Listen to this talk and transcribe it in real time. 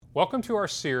Welcome to our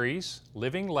series,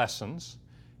 Living Lessons.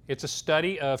 It's a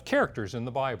study of characters in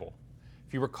the Bible.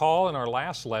 If you recall, in our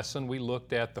last lesson, we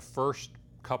looked at the first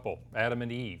couple, Adam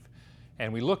and Eve.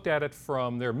 And we looked at it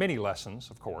from, there are many lessons,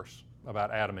 of course,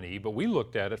 about Adam and Eve, but we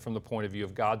looked at it from the point of view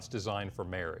of God's design for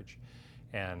marriage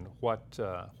and what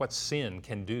sin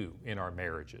can do in our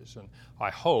marriages. And I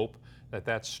hope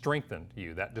that strengthened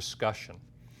you, that discussion.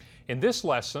 In this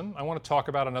lesson, I want to talk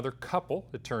about another couple,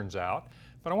 it turns out,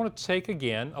 but I want to take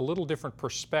again a little different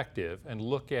perspective and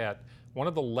look at one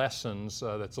of the lessons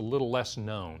that's a little less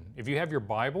known. If you have your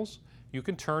Bibles, you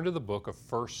can turn to the book of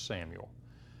 1 Samuel.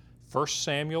 1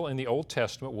 Samuel in the Old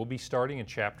Testament, we'll be starting in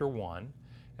chapter 1,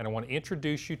 and I want to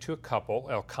introduce you to a couple,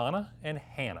 Elkanah and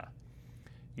Hannah.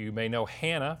 You may know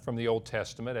Hannah from the Old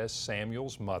Testament as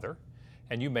Samuel's mother,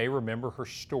 and you may remember her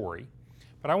story.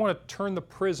 But I want to turn the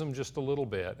prism just a little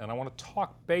bit, and I want to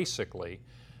talk basically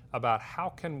about how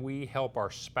can we help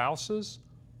our spouses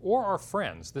or our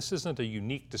friends. This isn't a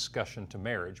unique discussion to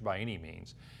marriage by any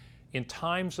means. In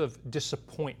times of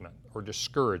disappointment or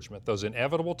discouragement, those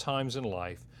inevitable times in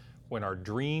life when our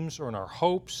dreams or our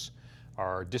hopes,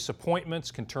 our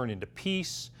disappointments can turn into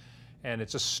peace, and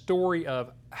it's a story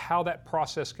of how that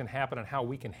process can happen and how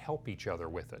we can help each other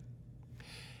with it.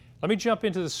 Let me jump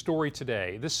into the story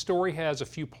today. This story has a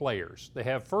few players. They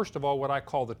have, first of all, what I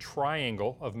call the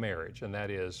triangle of marriage, and that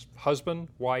is husband,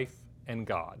 wife, and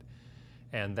God.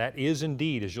 And that is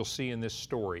indeed, as you'll see in this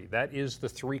story, that is the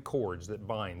three cords that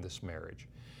bind this marriage.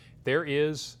 There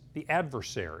is the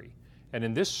adversary, and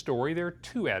in this story there are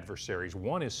two adversaries.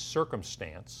 One is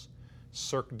circumstance,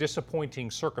 disappointing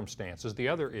circumstances. The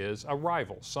other is a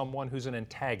rival, someone who's an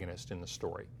antagonist in the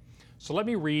story. So let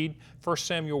me read 1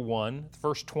 Samuel 1, the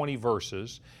first 20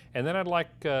 verses, and then I'd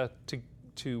like to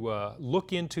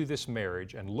look into this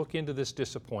marriage and look into this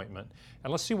disappointment, and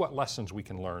let's see what lessons we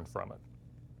can learn from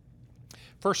it.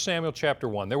 1 Samuel chapter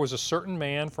 1, there was a certain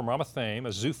man from Ramathaim, a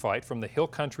Zuphite from the hill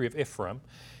country of Ephraim.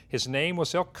 His name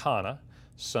was Elkanah,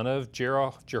 son of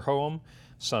Jeroham,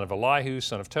 son of Elihu,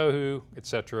 son of Tohu,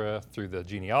 etc., through the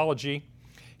genealogy.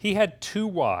 He had two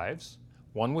wives.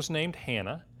 One was named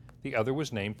Hannah, the other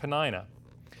was named Peninnah.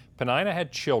 Peninnah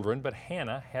had children, but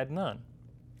Hannah had none.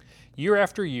 Year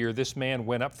after year, this man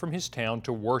went up from his town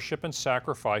to worship and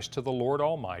sacrifice to the Lord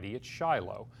Almighty at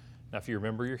Shiloh. Now, if you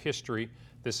remember your history,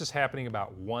 this is happening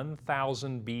about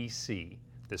 1000 BC.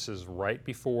 This is right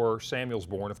before Samuel's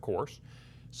born, of course.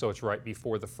 So it's right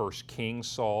before the first king,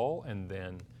 Saul, and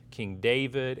then King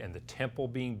David, and the temple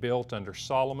being built under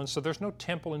Solomon. So there's no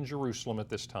temple in Jerusalem at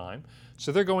this time.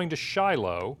 So they're going to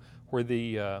Shiloh, where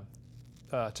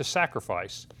to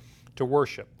sacrifice, to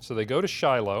worship. So they go to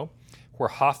Shiloh, where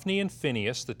Hophni and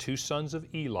Phinehas, the two sons of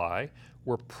Eli,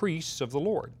 were priests of the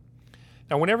Lord.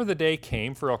 Now whenever the day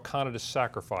came for Elkanah to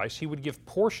sacrifice, he would give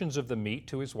portions of the meat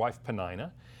to his wife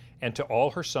Peninnah and to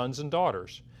all her sons and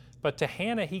daughters. But to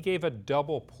Hannah he gave a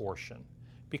double portion,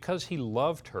 because he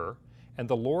loved her, and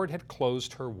the Lord had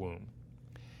closed her womb.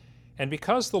 And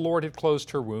because the Lord had closed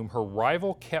her womb, her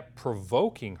rival kept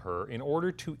provoking her in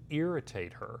order to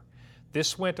irritate her.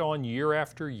 This went on year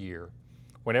after year.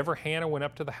 Whenever Hannah went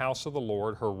up to the house of the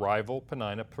Lord, her rival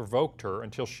Peninnah provoked her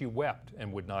until she wept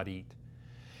and would not eat.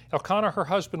 Elkanah, her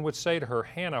husband, would say to her,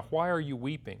 "Hannah, why are you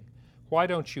weeping? Why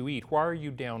don't you eat? Why are you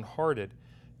downhearted?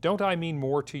 Don't I mean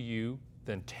more to you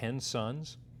than 10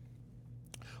 sons?"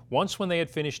 Once when they had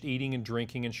finished eating and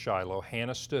drinking in Shiloh,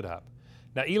 Hannah stood up.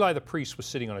 Now Eli the priest was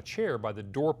sitting on a chair by the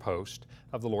doorpost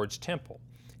of the Lord's temple.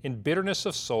 In bitterness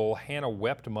of soul, Hannah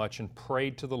wept much and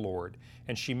prayed to the Lord,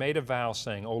 and she made a vow,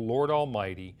 saying, "O Lord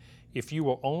Almighty, if you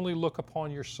will only look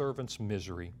upon your servant's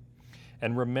misery,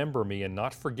 and remember me, and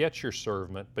not forget your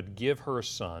servant, but give her a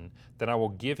son, then I will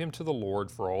give him to the Lord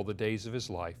for all the days of his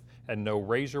life, and no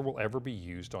razor will ever be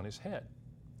used on his head."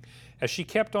 As she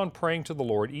kept on praying to the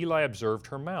Lord, Eli observed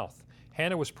her mouth.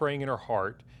 Hannah was praying in her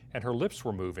heart, and her lips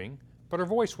were moving, but her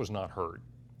voice was not heard.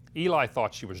 Eli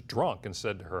thought she was drunk and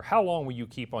said to her, "How long will you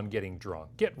keep on getting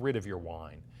drunk? Get rid of your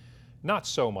wine." "Not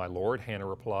so, my lord," Hannah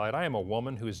replied. "I am a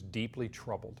woman who is deeply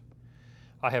troubled.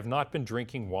 I have not been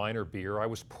drinking wine or beer. I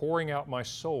was pouring out my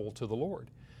soul to the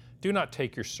Lord. Do not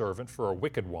take your servant for a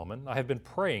wicked woman. I have been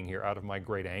praying here out of my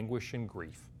great anguish and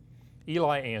grief."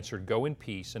 Eli answered, "Go in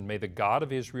peace, and may the God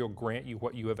of Israel grant you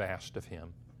what you have asked of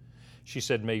him." She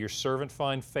said, "May your servant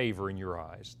find favor in your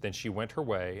eyes." Then she went her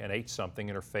way and ate something,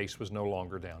 and her face was no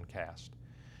longer downcast.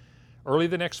 Early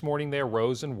the next morning they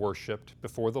arose and worshipped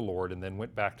before the Lord, and then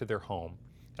went back to their home.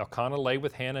 Elkanah lay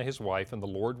with Hannah his wife, and the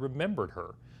Lord remembered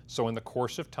her. So in the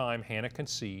course of time Hannah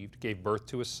conceived, gave birth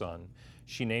to a son.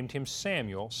 She named him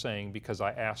Samuel, saying, "Because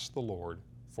I asked the Lord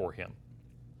for him."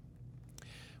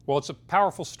 Well, it's a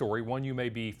powerful story, one you may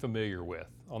be familiar with.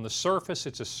 On the surface,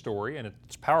 it's a story, and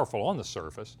it's powerful on the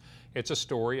surface. It's a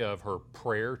story of her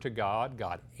prayer to God,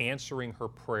 God answering her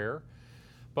prayer.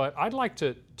 But I'd like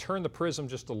to turn the prism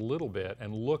just a little bit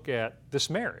and look at this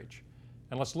marriage.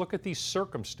 And let's look at these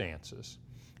circumstances.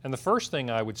 And the first thing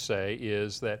I would say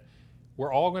is that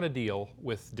we're all going to deal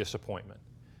with disappointment.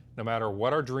 No matter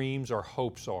what our dreams, our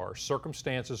hopes are,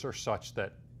 circumstances are such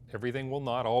that everything will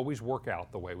not always work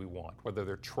out the way we want. Whether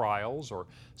they're trials or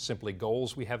simply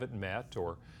goals we haven't met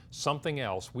or something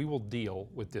else, we will deal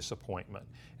with disappointment.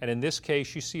 And in this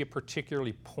case, you see a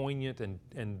particularly poignant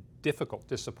and difficult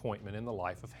disappointment in the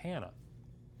life of Hannah.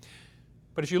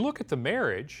 But as you look at the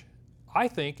marriage, I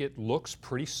think it looks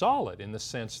pretty solid in the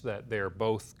sense that they're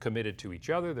both committed to each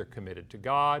other, they're committed to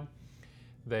God.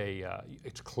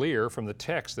 It's clear from the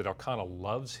text that Elkanah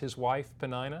loves his wife,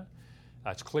 Peninnah.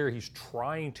 It's clear he's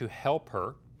trying to help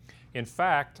her. In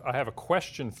fact, I have a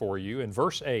question for you. In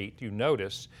verse 8, you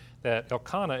notice that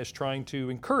Elkanah is trying to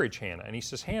encourage Hannah. And he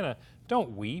says, Hannah, don't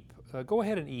weep. Go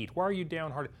ahead and eat. Why are you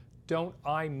downhearted? Don't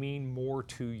I mean more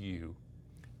to you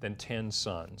than 10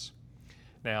 sons?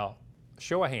 Now,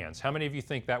 show of hands, how many of you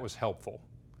think that was helpful?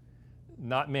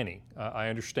 Not many, I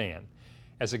understand.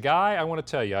 As a guy, I want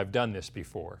to tell you, I've done this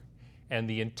before. And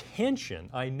the intention,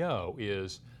 I know,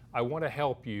 is I want to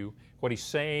help you. What he's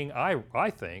saying, I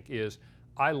think, is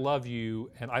I love you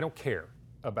and I don't care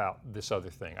about this other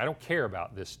thing. I don't care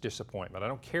about this disappointment. I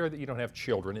don't care that you don't have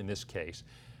children in this case.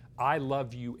 I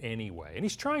love you anyway. And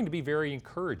he's trying to be very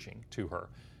encouraging to her.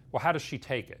 Well, how does she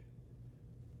take it?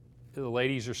 The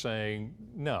ladies are saying,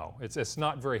 no, it's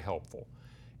not very helpful.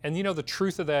 And you know, the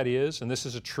truth of that is, and this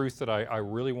is a truth that I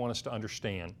really want us to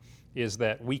understand, is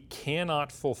that we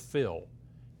cannot fulfill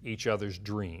each other's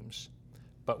dreams,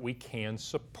 but we can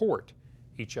support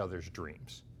each other's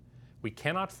dreams. We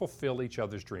cannot fulfill each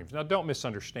other's dreams. Now, don't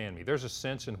misunderstand me. There's a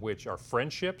sense in which our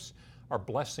friendships are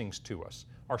blessings to us.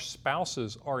 Our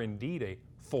spouses are indeed a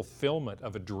fulfillment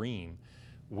of a dream.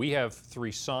 We have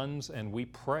 3 sons, and we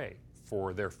pray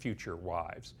for their future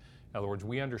wives. In other words,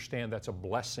 we understand that's a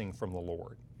blessing from the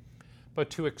Lord.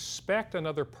 But to expect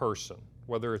another person,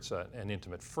 whether it's an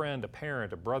intimate friend, a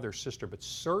parent, a brother, sister, but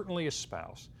certainly a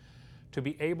spouse, to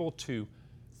be able to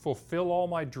fulfill all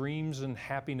my dreams and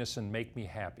happiness and make me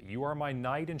happy. You are my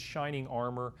knight in shining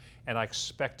armor, and I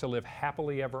expect to live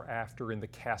happily ever after in the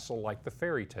castle like the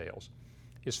fairy tales,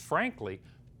 is frankly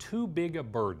too big a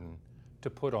burden to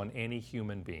put on any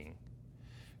human being.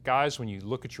 Guys, when you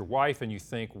look at your wife and you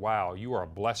think, wow, you are a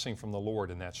blessing from the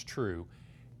Lord, and that's true,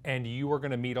 and you are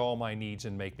going to meet all my needs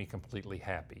and make me completely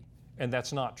happy. And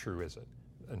that's not true, is it?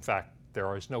 In fact,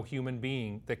 there is no human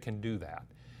being that can do that.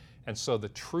 And so the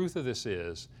truth of this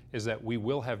is that we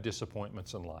will have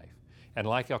disappointments in life. And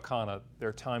like Elkanah, there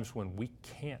are times when we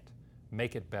can't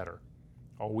make it better.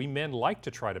 Or we men like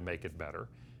to try to make it better,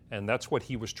 and that's what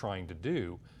he was trying to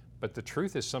do. But the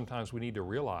truth is sometimes we need to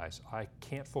realize, I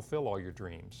can't fulfill all your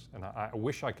dreams, and I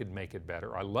wish I could make it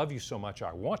better. I love you so much,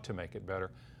 I want to make it better,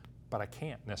 but I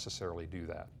can't necessarily do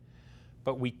that.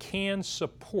 But we can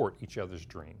support each other's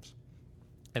dreams.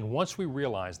 And once we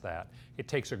realize that, it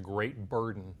takes a great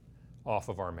burden off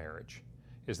of our marriage,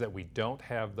 is that we don't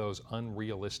have those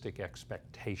unrealistic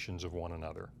expectations of one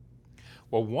another.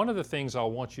 Well, one of the things I'll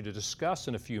want you to discuss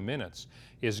in a few minutes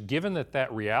is, given that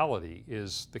that reality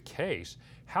is the case,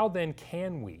 how then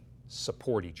can we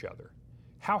support each other?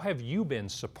 How have you been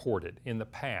supported in the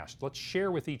past? Let's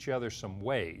share with each other some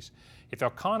ways. If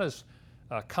Elkanah's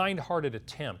kind-hearted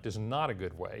attempt is not a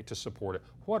good way to support it,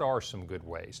 what are some good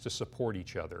ways to support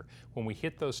each other when we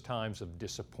hit those times of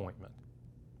disappointment?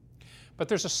 But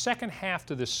there's a second half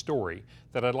to this story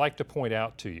that I'd like to point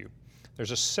out to you. There's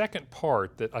a second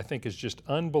part that I think is just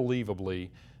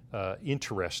unbelievably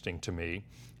interesting to me,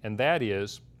 and that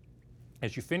is,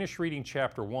 as you finish reading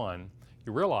chapter 1,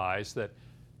 you realize that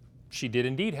she did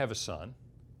indeed have a son,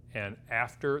 and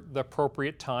after the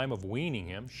appropriate time of weaning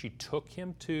him, she took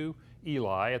him to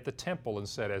Eli at the temple and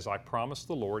said, as I promised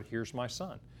the Lord, here's my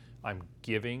son. I'm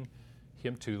giving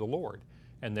him to the Lord.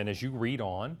 And then as you read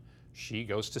on, she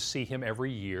goes to see him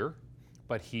every year,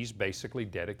 but he's basically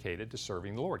dedicated to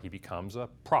serving the Lord. He becomes a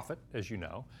prophet, as you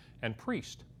know, and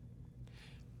priest.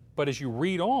 But as you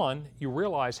read on, you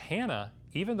realize Hannah,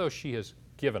 even though she has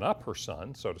given up her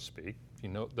son, so to speak,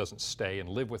 doesn't stay and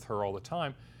live with her all the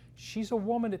time, she's a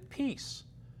woman at peace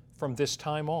from this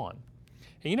time on.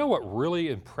 And you know what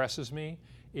really impresses me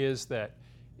is that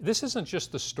this isn't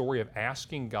just the story of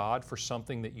asking God for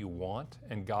something that you want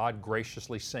and God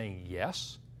graciously saying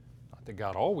yes. Not that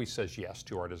God always says yes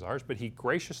to our desires, but He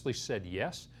graciously said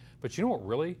yes. But you know what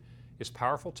really is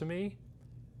powerful to me?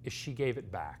 Is she gave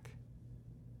it back.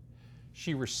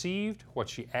 She received what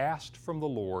she asked from the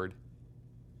Lord,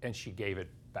 and she gave it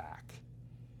back.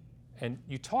 And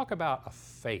you talk about a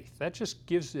faith. That just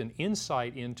gives an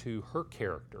insight into her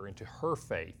character, into her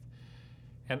faith.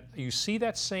 And you see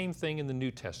that same thing in the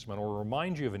New Testament. I'll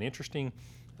remind you of an interesting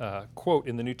quote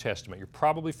in the New Testament. You're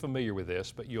probably familiar with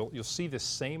this, but you'll see this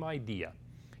same idea.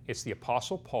 It's the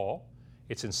Apostle Paul.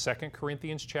 It's in 2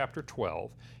 Corinthians chapter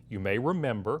 12. You may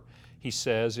remember, he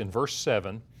says in verse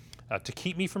 7, to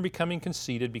keep me from becoming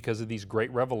conceited because of these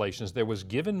great revelations, there was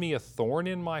given me a thorn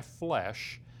in my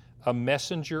flesh, a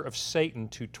messenger of Satan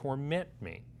to torment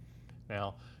me.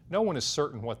 Now, no one is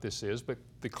certain what this is, but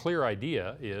the clear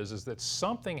idea is that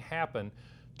something happened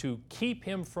to keep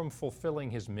him from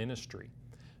fulfilling his ministry.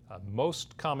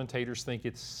 Most commentators think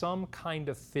it's some kind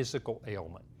of physical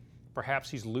ailment. Perhaps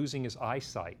he's losing his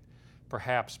eyesight.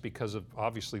 Perhaps because of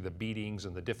obviously the beatings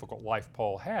and the difficult life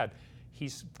Paul had,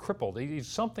 he's crippled.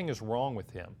 Something is wrong with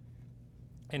him.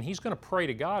 And he's going to pray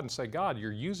to God and say, God,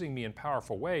 you're using me in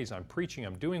powerful ways. I'm preaching,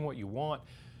 I'm doing what you want.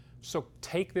 So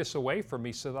take this away from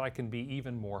me so that I can be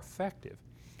even more effective.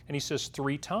 And he says,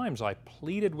 3 times I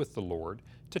pleaded with the Lord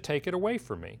to take it away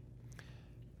from me.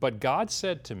 But God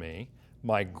said to me,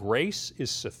 my grace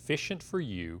is sufficient for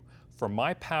you, for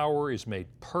my power is made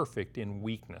perfect in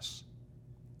weakness.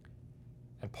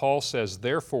 And Paul says,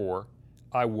 therefore,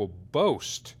 I will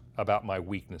boast about my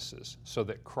weaknesses, so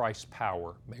that Christ's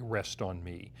power may rest on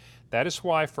me. That is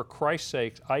why, for Christ's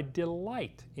sake, I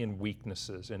delight in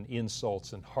weaknesses and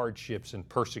insults and hardships and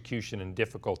persecution and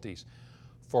difficulties.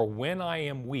 For when I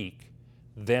am weak,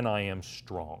 then I am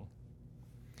strong.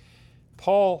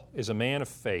 Paul is a man of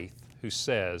faith who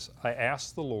says, I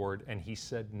asked the Lord and he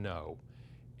said no.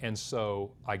 And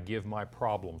so I give my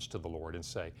problems to the Lord and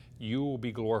say, you will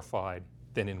be glorified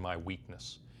then in my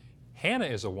weakness. Hannah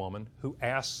is a woman who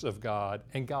asks of God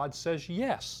and God says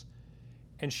yes.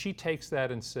 And she takes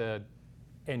that and said,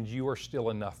 and you are still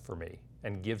enough for me,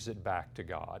 and gives it back to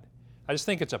God. I just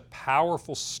think it's a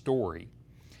powerful story.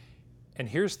 And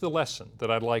here's the lesson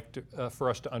that I'd like for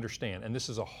us to understand. And this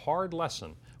is a hard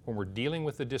lesson when we're dealing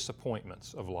with the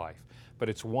disappointments of life, but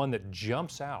it's one that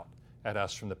jumps out at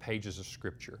us from the pages of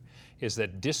Scripture, is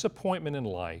that disappointment in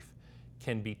life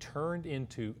can be turned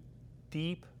into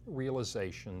deep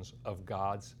realizations of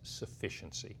God's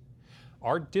sufficiency.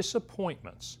 Our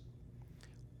disappointments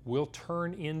will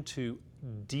turn into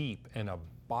deep and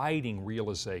abiding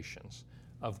realizations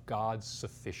of God's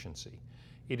sufficiency.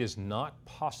 It is not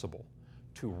possible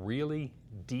to really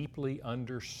deeply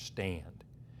understand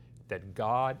that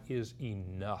God is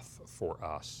enough for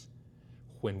us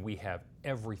when we have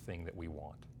everything that we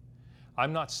want.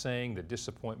 I'm not saying that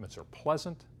disappointments are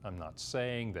pleasant. I'm not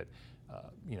saying that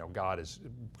God is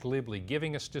glibly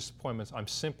giving us disappointments. I'm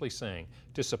simply saying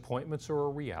disappointments are a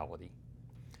reality.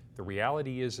 The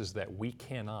reality is that we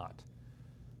cannot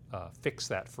fix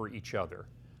that for each other,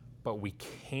 but we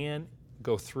can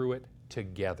go through it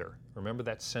together. Remember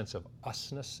that sense of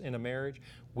usness in a marriage?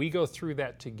 We go through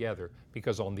that together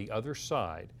because on the other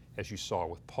side, as you saw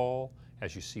with Paul,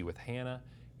 as you see with Hannah,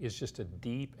 is just a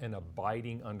deep and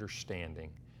abiding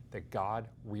understanding that God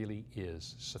really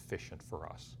is sufficient for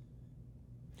us.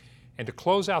 And to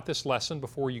close out this lesson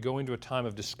before you go into a time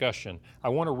of discussion, I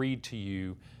want to read to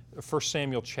you 1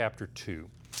 Samuel chapter 2.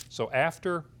 So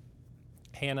after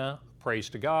Hannah prays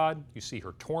to God, you see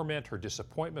her torment, her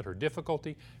disappointment, her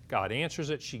difficulty. God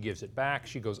answers it. She gives it back.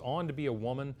 She goes on to be a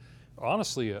woman.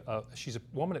 Honestly, she's a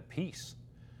woman at peace.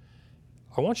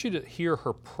 I want you to hear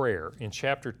her prayer in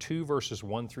chapter 2, verses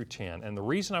 1 through 10. And the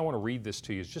reason I want to read this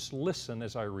to you is just listen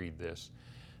as I read this.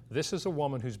 This is a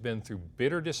woman who's been through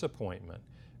bitter disappointment,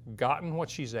 gotten what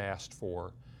she's asked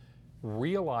for,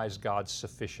 realized God's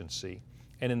sufficiency.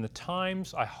 And in the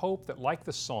times, I hope that like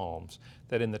the Psalms,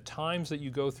 that in the times that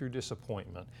you go through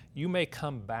disappointment, you may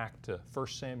come back to 1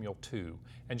 Samuel 2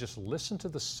 and just listen to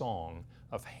the song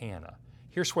of Hannah.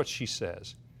 Here's what she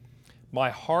says. My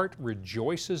heart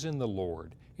rejoices in the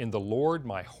Lord. In the Lord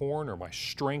my horn or my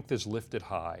strength is lifted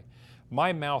high.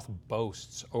 My mouth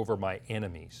boasts over my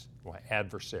enemies, my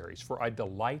adversaries, for I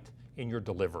delight in your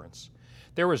deliverance.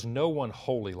 There is no one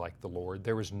holy like the Lord.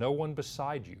 There is no one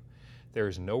beside you. There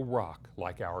is no rock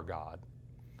like our God.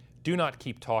 Do not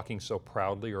keep talking so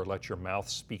proudly or let your mouth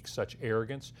speak such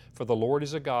arrogance, for the Lord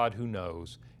is a God who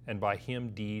knows, and by him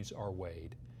deeds are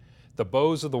weighed. The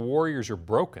bows of the warriors are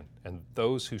broken, and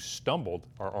those who stumbled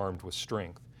are armed with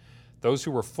strength. Those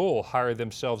who were full hire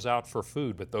themselves out for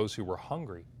food, but those who were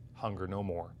hungry hunger no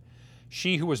more.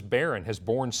 She who was barren has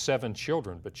borne 7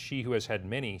 children, but she who has had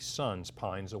many sons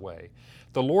pines away.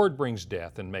 The Lord brings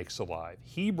death and makes alive.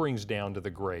 He brings down to the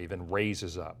grave and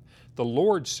raises up. The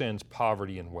Lord sends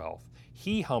poverty and wealth.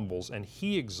 He humbles and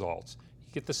He exalts.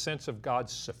 You get the sense of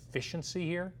God's sufficiency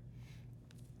here?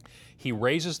 He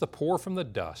raises the poor from the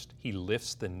dust. He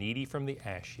lifts the needy from the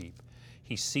ash heap.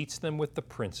 He seats them with the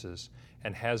princes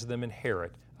and has them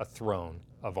inherit a throne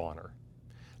of honor.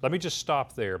 Let me just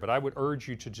stop there, but I would urge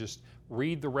you to just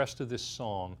read the rest of this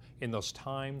song in those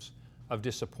times of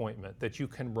disappointment, that you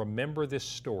can remember this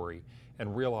story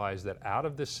and realize that out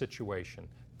of this situation,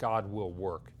 God will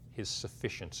work His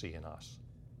sufficiency in us.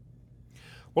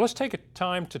 Well, let's take a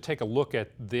time to take a look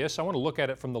at this. I want to look at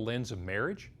it from the lens of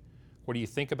marriage. What do you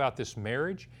think about this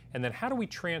marriage? And then how do we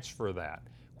transfer that?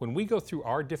 When we go through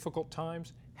our difficult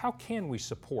times, how can we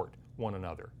support one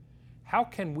another? How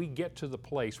can we get to the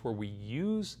place where we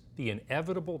use the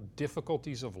inevitable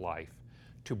difficulties of life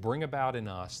to bring about in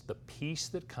us the peace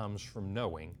that comes from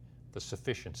knowing the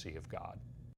sufficiency of God?